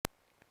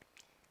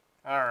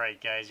Alright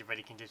guys, your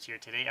buddy Kintips here.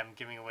 Today I'm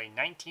giving away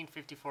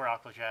 1954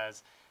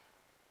 Alcatraz.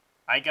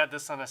 I got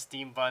this on a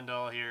Steam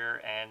bundle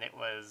here and it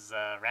was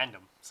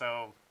random.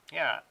 So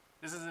yeah,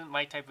 this isn't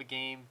my type of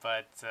game,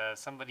 but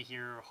somebody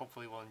here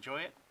hopefully will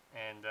enjoy it.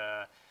 And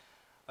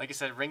like I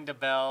said, ring the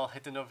bell,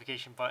 hit the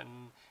notification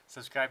button,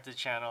 subscribe to the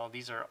channel.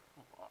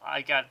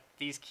 I got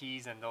these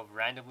keys and they'll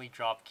randomly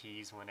drop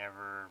keys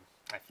whenever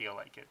I feel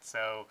like it.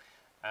 So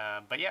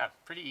but yeah,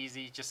 pretty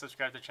easy. Just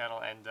subscribe to the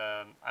channel, and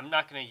I'm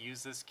not going to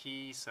use this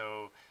key.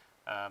 So,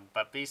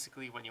 but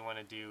basically, what you want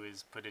to do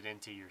is put it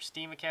into your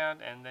Steam account,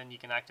 and then you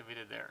can activate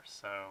it there.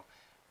 So,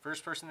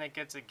 first person that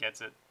gets it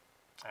gets it.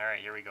 All right,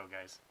 here we go,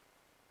 guys.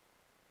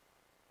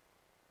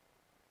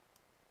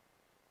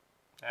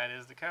 That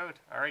is the code.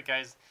 All right,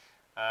 guys,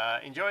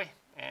 enjoy,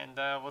 and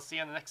we'll see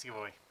you on the next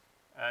giveaway.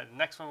 The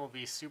next one will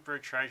be Super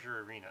Treasure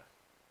Arena.